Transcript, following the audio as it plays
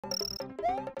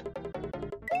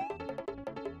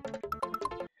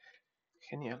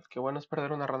Genial, qué bueno es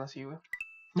perder una rana así, güey.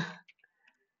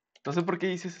 No sé por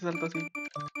qué hice ese salto así.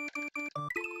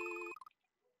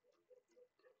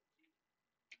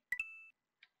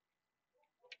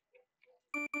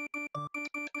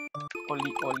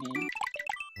 Oli, Oli.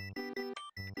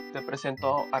 Te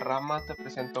presento a Rama, te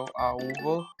presento a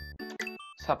Hugo.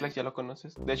 Saplex ya lo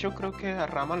conoces. De hecho, creo que a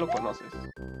Rama lo conoces.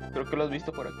 Creo que lo has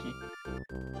visto por aquí.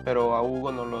 Pero a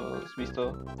Hugo no lo has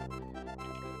visto.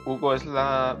 Hugo es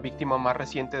la víctima más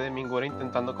reciente de Mingura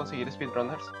intentando conseguir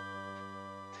speedrunners.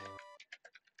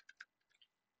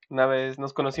 Una vez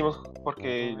nos conocimos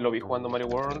porque lo vi jugando Mario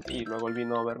World y luego él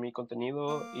vino a ver mi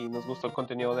contenido y nos gustó el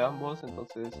contenido de ambos,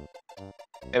 entonces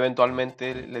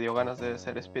eventualmente le dio ganas de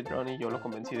hacer speedrun y yo lo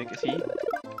convencí de que sí,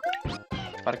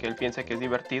 para que él piense que es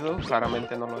divertido.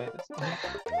 Claramente no lo es.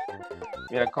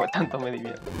 Mira cómo tanto me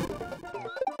divierto.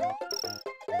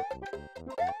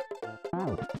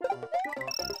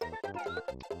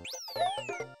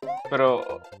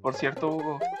 Pero, por cierto,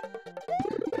 Hugo,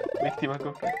 víctima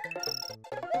compra,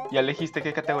 ¿ya elegiste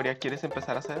qué categoría quieres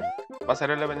empezar a hacer? ¿Va a ser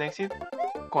el Eleven Exit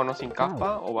con o sin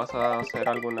capa o vas a hacer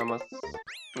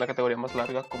una categoría más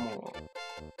larga como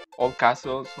All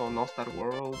Castles o No Star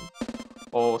World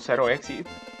o Zero Exit?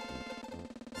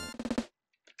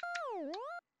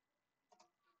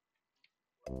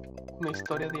 Una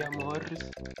historia de amor.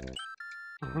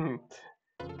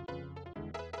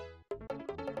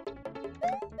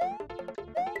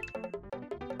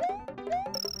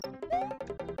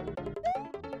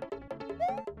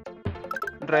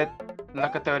 Red,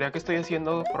 la categoría que estoy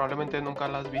haciendo probablemente nunca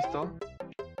la has visto.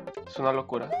 Es una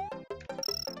locura.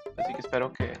 Así que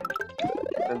espero que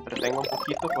te entretenga un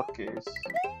poquito porque es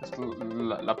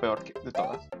la peor de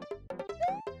todas.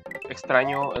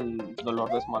 Extraño el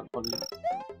dolor de Smallpox.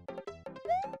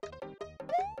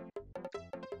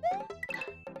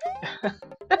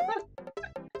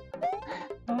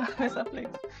 Esa flex.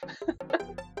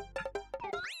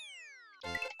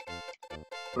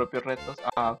 Propios retos.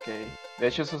 Ah, ok. De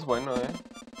hecho eso es bueno,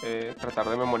 tratar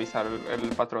de memorizar el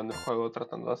patrón del juego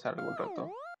tratando de hacer algún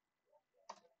reto.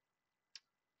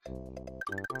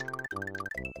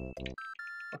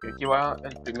 Ok, aquí va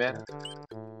el primer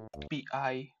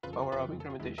PI, Power Up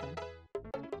Incrementation.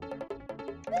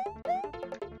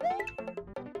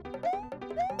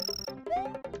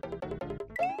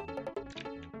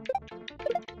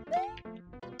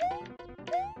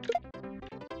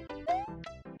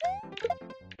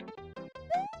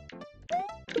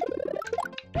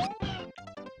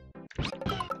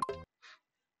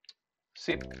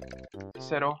 Sí,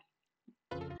 0.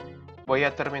 Voy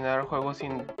a terminar el juego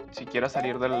sin siquiera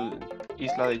salir de la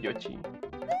isla de Yoshi.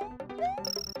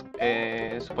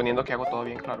 Suponiendo que hago todo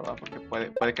bien, claro, ¿verdad? Porque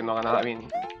puede que no haga nada bien.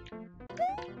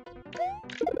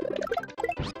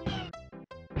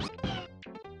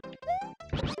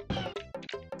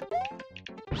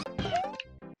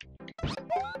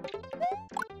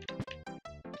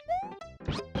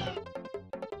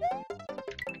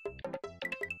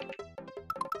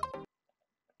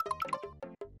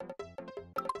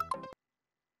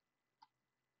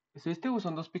 ¿Es este o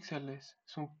son 2 píxeles?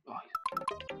 Es un... Ay.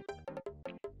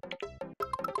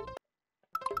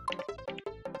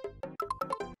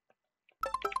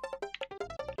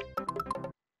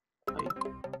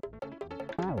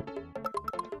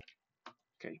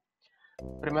 Ok.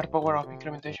 Primer Power Up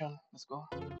Incrementation. Let's go.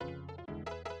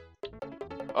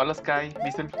 Hola Sky,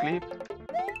 ¿viste el clip?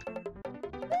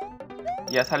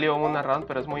 Ya salió una run,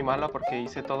 pero es muy mala porque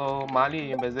hice todo mal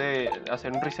y en vez de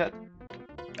hacer un reset,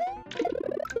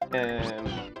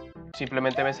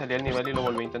 simplemente me salí el nivel y lo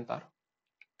volví a intentar.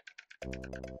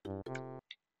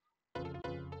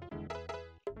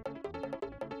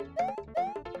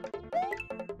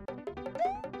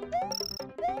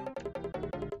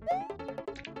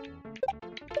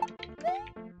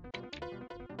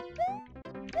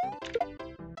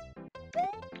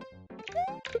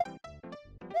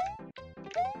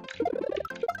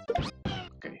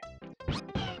 Ok.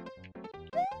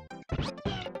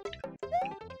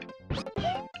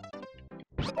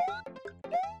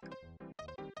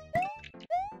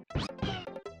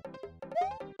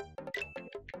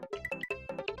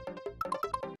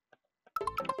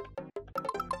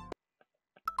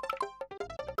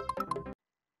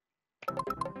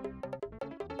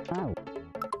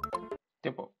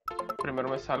 Tiempo. Primero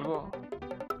me salgo.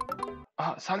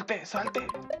 ¡Ah! ¡Salte! ¡Salte!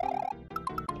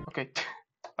 Ok.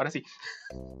 Ahora sí.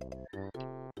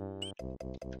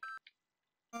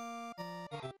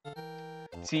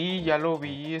 Sí, ya lo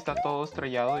vi. Está todo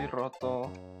estrellado y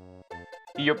roto.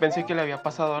 Y yo pensé que le había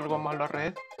pasado algo malo a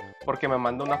Red. porque me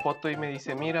manda una foto y me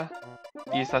dice, mira,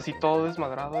 y está así todo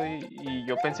desmadrado y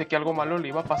yo pensé que algo malo le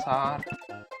iba a pasar.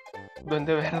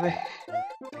 Duende Verde.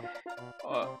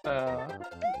 Oh,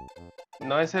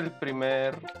 no es el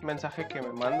primer mensaje que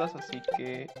me mandas, así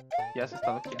que ya has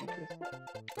estado aquí antes.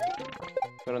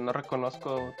 Pero no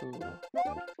reconozco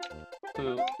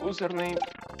tu username.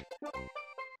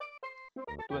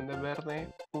 Duende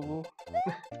Verde,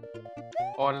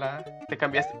 Hola, te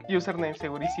cambiaste username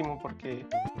segurísimo porque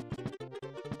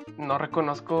no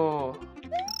reconozco.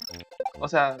 O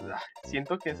sea,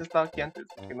 siento que has estado aquí antes,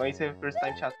 que no hice first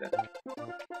time chatter.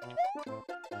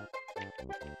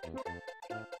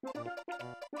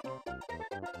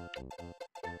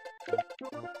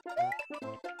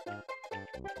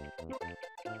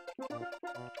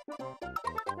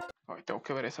 Ay, tengo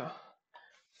que ver esa.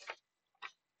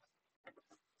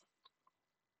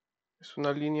 Es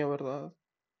una línea, ¿verdad?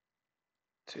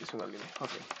 Sí, es una línea. Ok.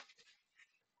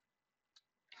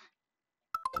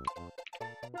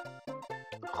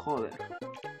 Joder.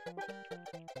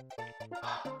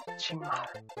 Chimar.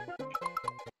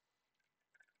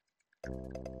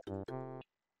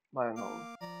 Vale,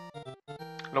 no.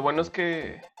 Lo bueno es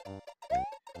que.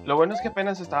 Lo bueno es que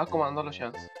apenas estaba acomodando los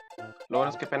shells. Lo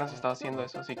bueno es que apenas estaba haciendo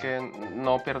eso, así que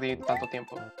no perdí tanto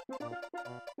tiempo.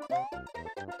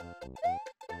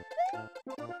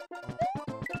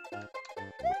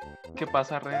 ¿Qué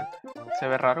pasa, Red? ¿Se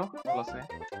ve raro? Lo sé.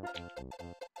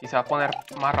 Y se va a poner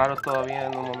más raro todavía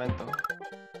en un momento.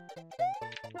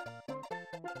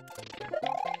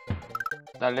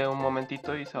 Dale un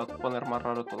momentito y se va a poner más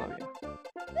raro todavía.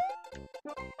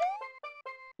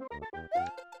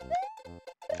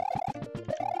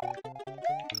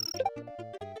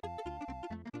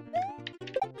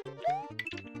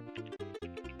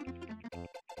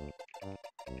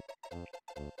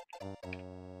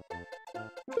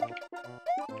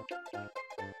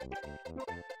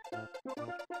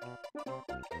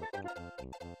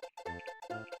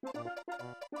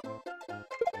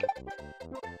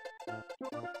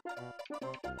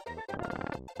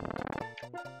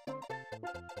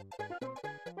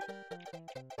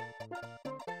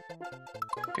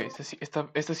 Ok,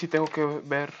 este sí tengo que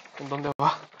ver en dónde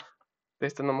va. De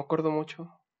este no me acuerdo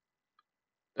mucho.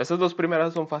 Esas dos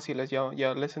primeras son fáciles, ya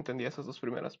les entendí esas dos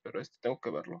primeras, pero este tengo que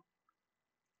verlo.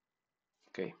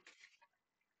 Ok.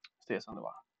 Este ya es dónde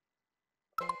va.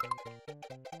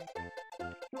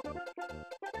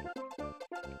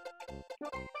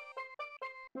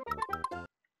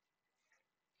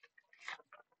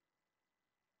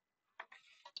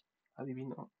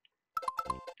 Adivino.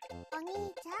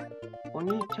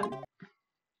 Oni-chan.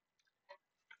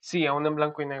 Sí, aún en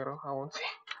blanco y negro, aún sí.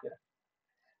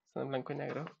 Está en blanco y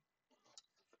negro.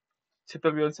 Se te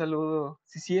olvidó el saludo.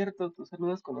 Sí, cierto, tú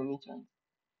saludas con Oni-chan.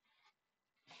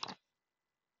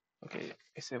 Ok,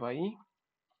 ese va ahí.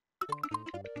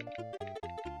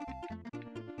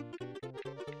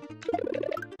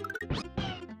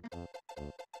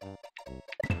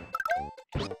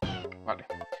 Vale.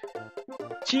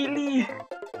 ¡Chili!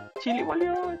 ¡Chili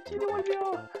volvió! ¡Chili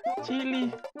volvió!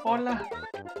 ¡Chili! ¡Hola!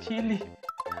 ¡Chili!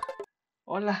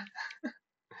 ¡Hola!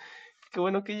 ¡Qué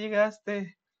bueno que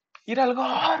llegaste! ¡Ir al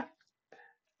Gore!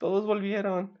 Todos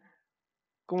volvieron.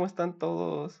 ¿Cómo están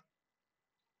todos?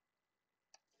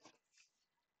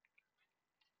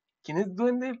 ¿Quién es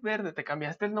Duende Verde? Te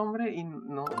cambiaste el nombre y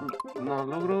no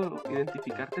logro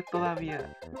identificarte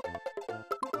todavía.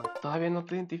 Todavía no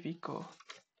te identifico.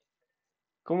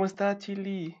 ¿Cómo está,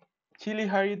 Chili? Chili,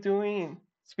 how are you doing?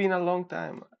 It's been a long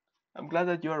time. I'm glad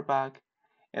that you are back.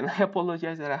 And I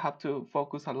apologize that I have to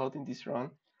focus a lot in this run.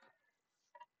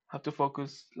 I have to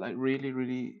focus like really,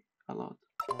 really a lot.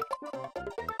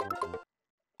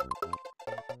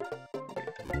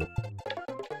 Okay.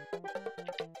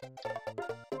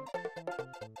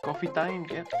 Coffee time,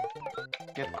 get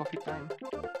coffee time.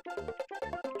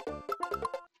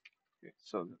 Okay,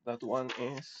 so that one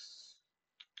is.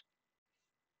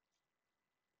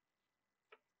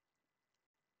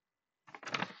 I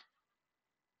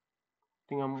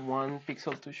think I'm one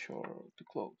pixel too short, too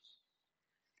close.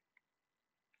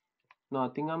 No, I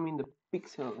think I'm in the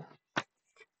pixel.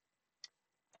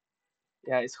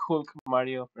 Yeah, it's Hulk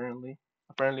Mario apparently.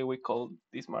 Apparently we call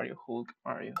this Mario Hulk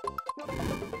Mario.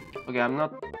 Okay, I'm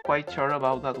not quite sure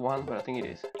about that one, but I think it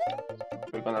is.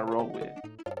 We're gonna roll with it.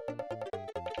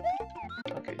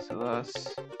 Okay, so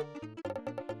that's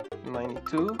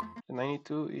 92. The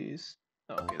 92 is...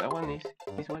 Okay, that one is...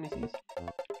 This one is easy.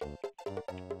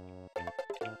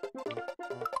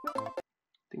 I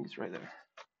think it's right there.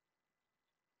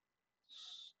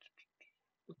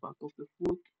 The back of the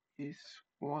foot is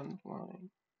one line.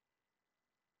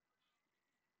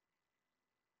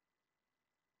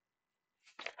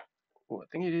 Oh, I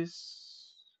think it is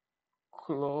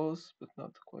close, but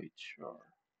not quite sure.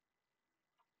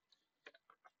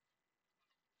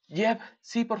 Yep,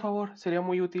 sí, por favor, sería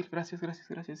muy útil. Gracias, gracias,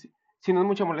 gracias. Sí. Si no es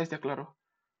mucha molestia, claro.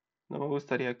 No me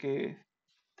gustaría que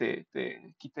te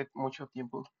quite mucho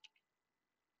tiempo.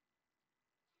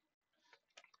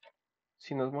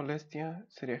 Si no es molestia,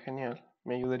 sería genial.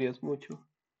 Me ayudarías mucho.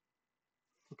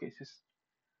 Ok, ese es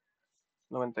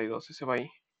 92, ese va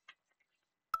ahí.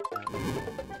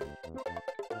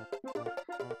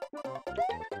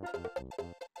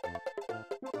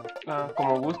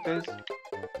 Como gustes.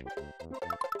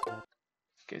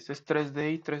 Que ese es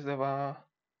 3D y 3D va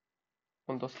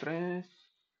 1, 2, 3.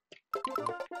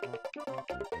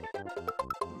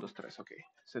 1, 2, 3, ok.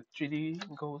 So 3D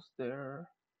goes there.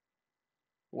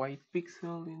 White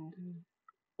pixel in the...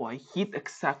 Oh, I hit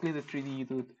exactly the 3D,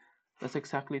 dude. That's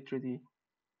exactly 3D.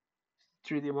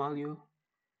 3D value.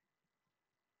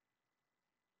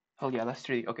 Hell yeah, that's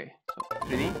 3D. Okay, so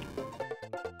 3D.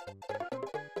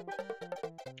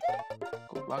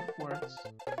 Go backwards.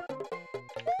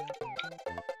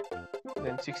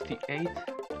 Then 68.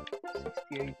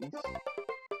 68 is...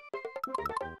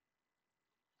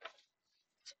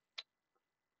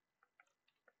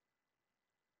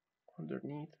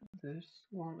 underneath this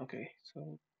one. Okay,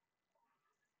 so...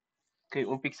 Okay,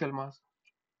 un pixel más.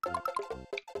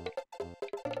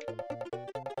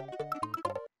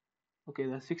 Okay,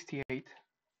 that's 68.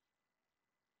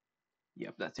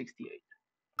 Yep, that's 68.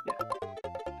 Yeah.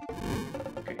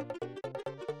 Okay.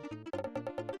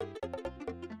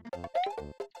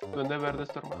 Duende verde es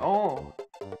tu hermano. Oh.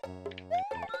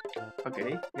 Ok,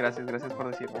 gracias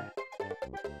por decirme.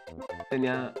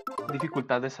 Tenía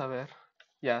dificultad de saber.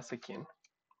 Ya sé quién.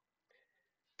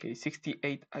 Okay,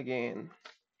 68 again.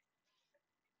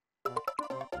 I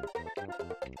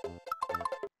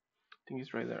think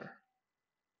it's right there.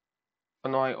 Oh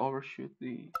no, I overshoot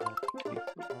the pixel.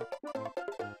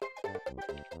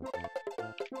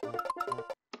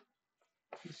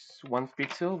 It's 1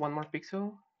 pixel, 1 more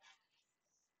pixel.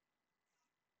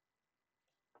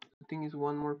 I think it's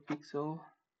 1 more pixel.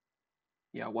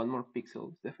 Yeah, 1 more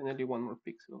pixel. Definitely 1 more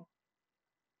pixel.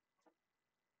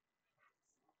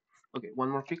 Okay, 1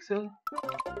 more pixel.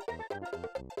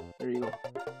 There you go.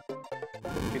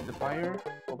 Hit the fire.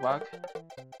 Go back.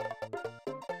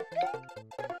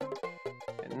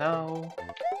 And now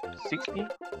 60.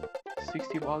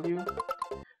 60 value.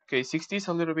 Okay, 60 is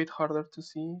a little bit harder to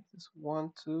see. It's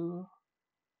 1, 2.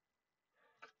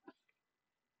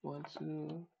 1,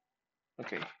 2.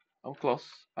 Okay, I'm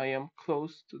close. I am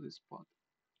close to this spot.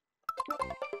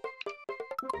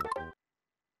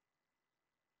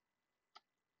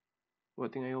 Oh, I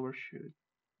think I overshoot.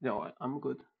 No, I'm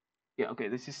good. Yeah, okay,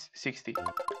 this is 60.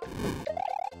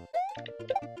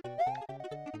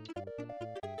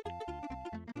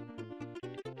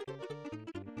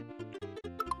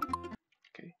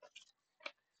 Okay.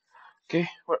 Okay,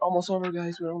 we're almost over,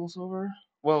 guys. We're almost over.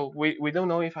 Well, we don't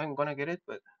know if I'm gonna get it,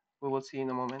 but we will see in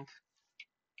a moment.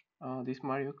 This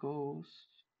Mario goes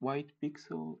white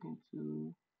pixel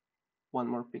into 1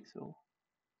 more pixel.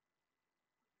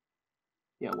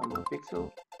 Yeah, 1 more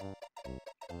pixel.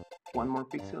 1 more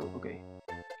pixel. Okay.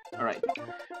 Alright.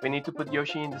 We need to put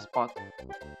Yoshi in the spot.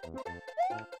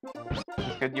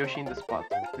 Let's get Yoshi in the spot.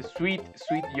 The sweet,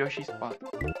 sweet Yoshi spot.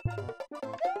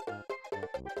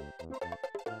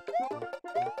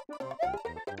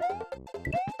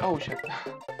 Oh shit.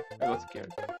 I got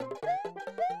scared.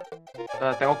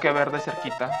 Tengo que ver de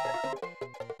cerquita.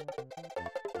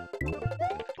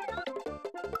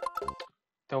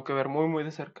 Tengo que ver muy, muy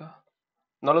de cerca.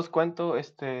 No los cuento,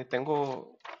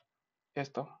 tengo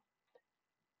esto.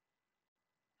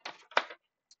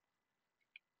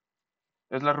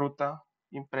 Es la ruta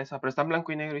impresa, pero está en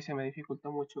blanco y negro y se me dificulta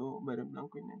mucho ver en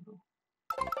blanco y negro.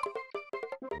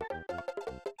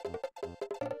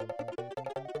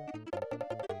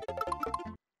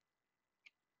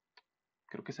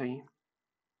 Creo que es ahí.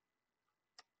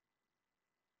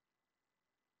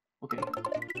 Ok.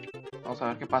 Vamos a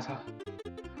ver qué pasa.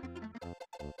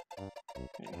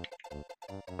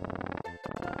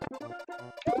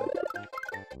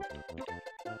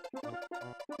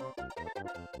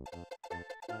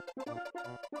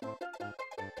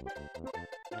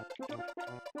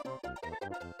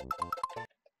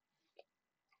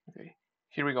 Okay.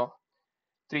 Here we go.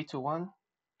 3, 2, 1.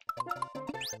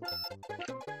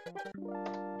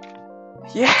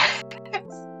 Yes!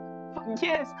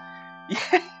 Yes!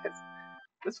 Yes!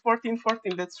 That's 14,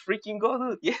 14. Let's freaking go,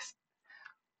 dude. Yes!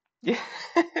 Yes!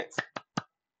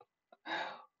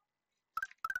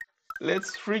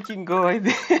 Let's freaking go. I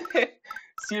did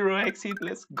 0 exit.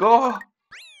 Let's go!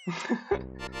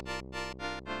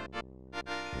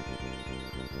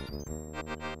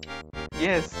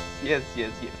 Yes, yes,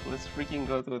 yes, yes. Let's freaking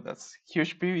go, dude. That's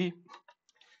huge PV.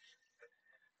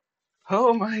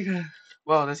 Oh my god.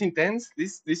 Wow, that's intense.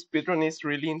 This speedrun is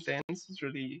really intense. It's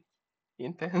really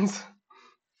intense.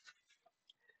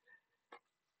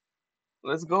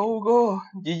 Let's go.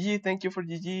 GG, thank you for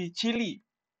GG. Chili,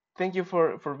 thank you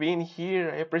for being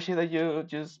here. I appreciate that you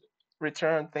just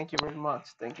returned. Thank you very much.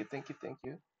 Thank you.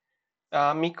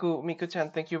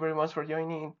 Miku-chan, thank you very much for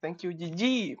joining. Thank you,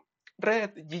 GG.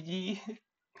 Red, GG.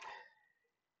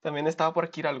 También estaba por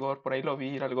aquí Iralgor, por ahí lo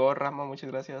vi. Iralgor, Rama, muchas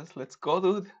gracias. Let's go,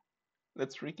 dude.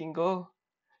 Let's freaking go.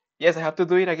 Yes, I have to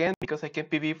do it again because I can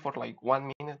PV for like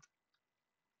 1 minute.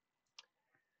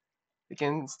 I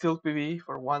can still PV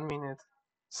for 1 minute.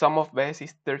 Sum of base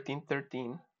is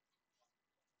 1313.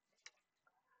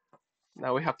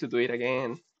 Now we have to do it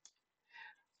again.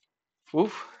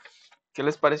 Uf. ¿Qué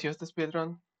les pareció este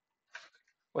speedrun?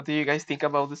 What do you guys think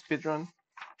about the speedrun?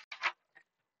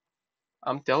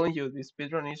 I'm telling you, this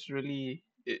speedrun is really...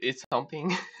 It's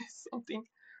something. It's something.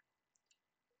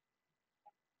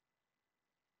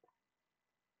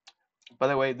 By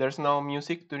the way, there's no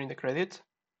music during the credits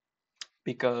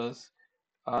because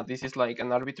this is like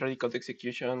an arbitrary code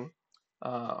execution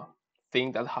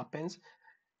thing that happens.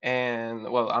 And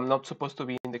well, I'm not supposed to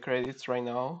be in the credits right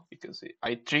now because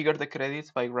I triggered the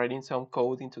credits by writing some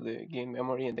code into the game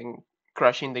memory and then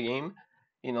crashing the game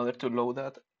in order to load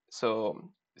that.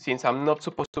 So since I'm not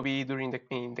supposed to be during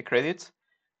in the credits,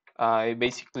 I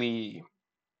basically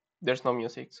there's no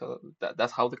music. So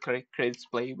that's how the credits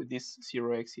play with this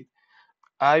zero exit.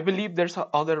 I believe there's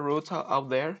other routes out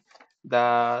there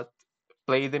that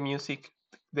play the music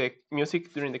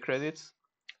during the credits.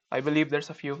 I believe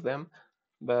there's a few of them,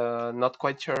 but not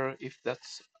quite sure if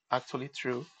that's actually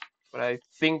true. But I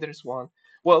think there's one.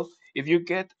 Well, if you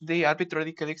get the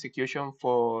arbitrary kill execution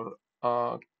for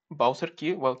Bowser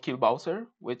kill Bowser,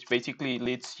 which basically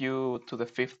leads you to the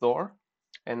 5th door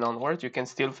and onwards, you can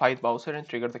still fight Bowser and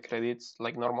trigger the credits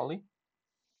like normally.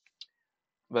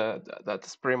 But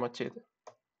that's pretty much it.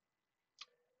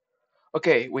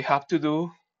 Okay, we have to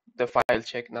do the file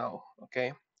check now.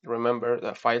 Okay, remember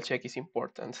the file check is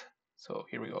important. So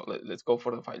here we go. Let's go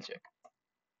for the file check.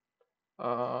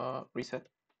 Reset.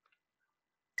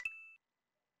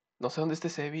 No sé dónde esté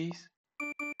Sebis.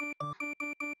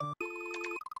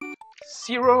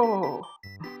 Zero.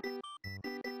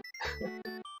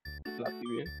 Flappy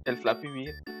Bird. El Flappy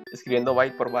Bird. Escribiendo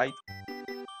byte por byte.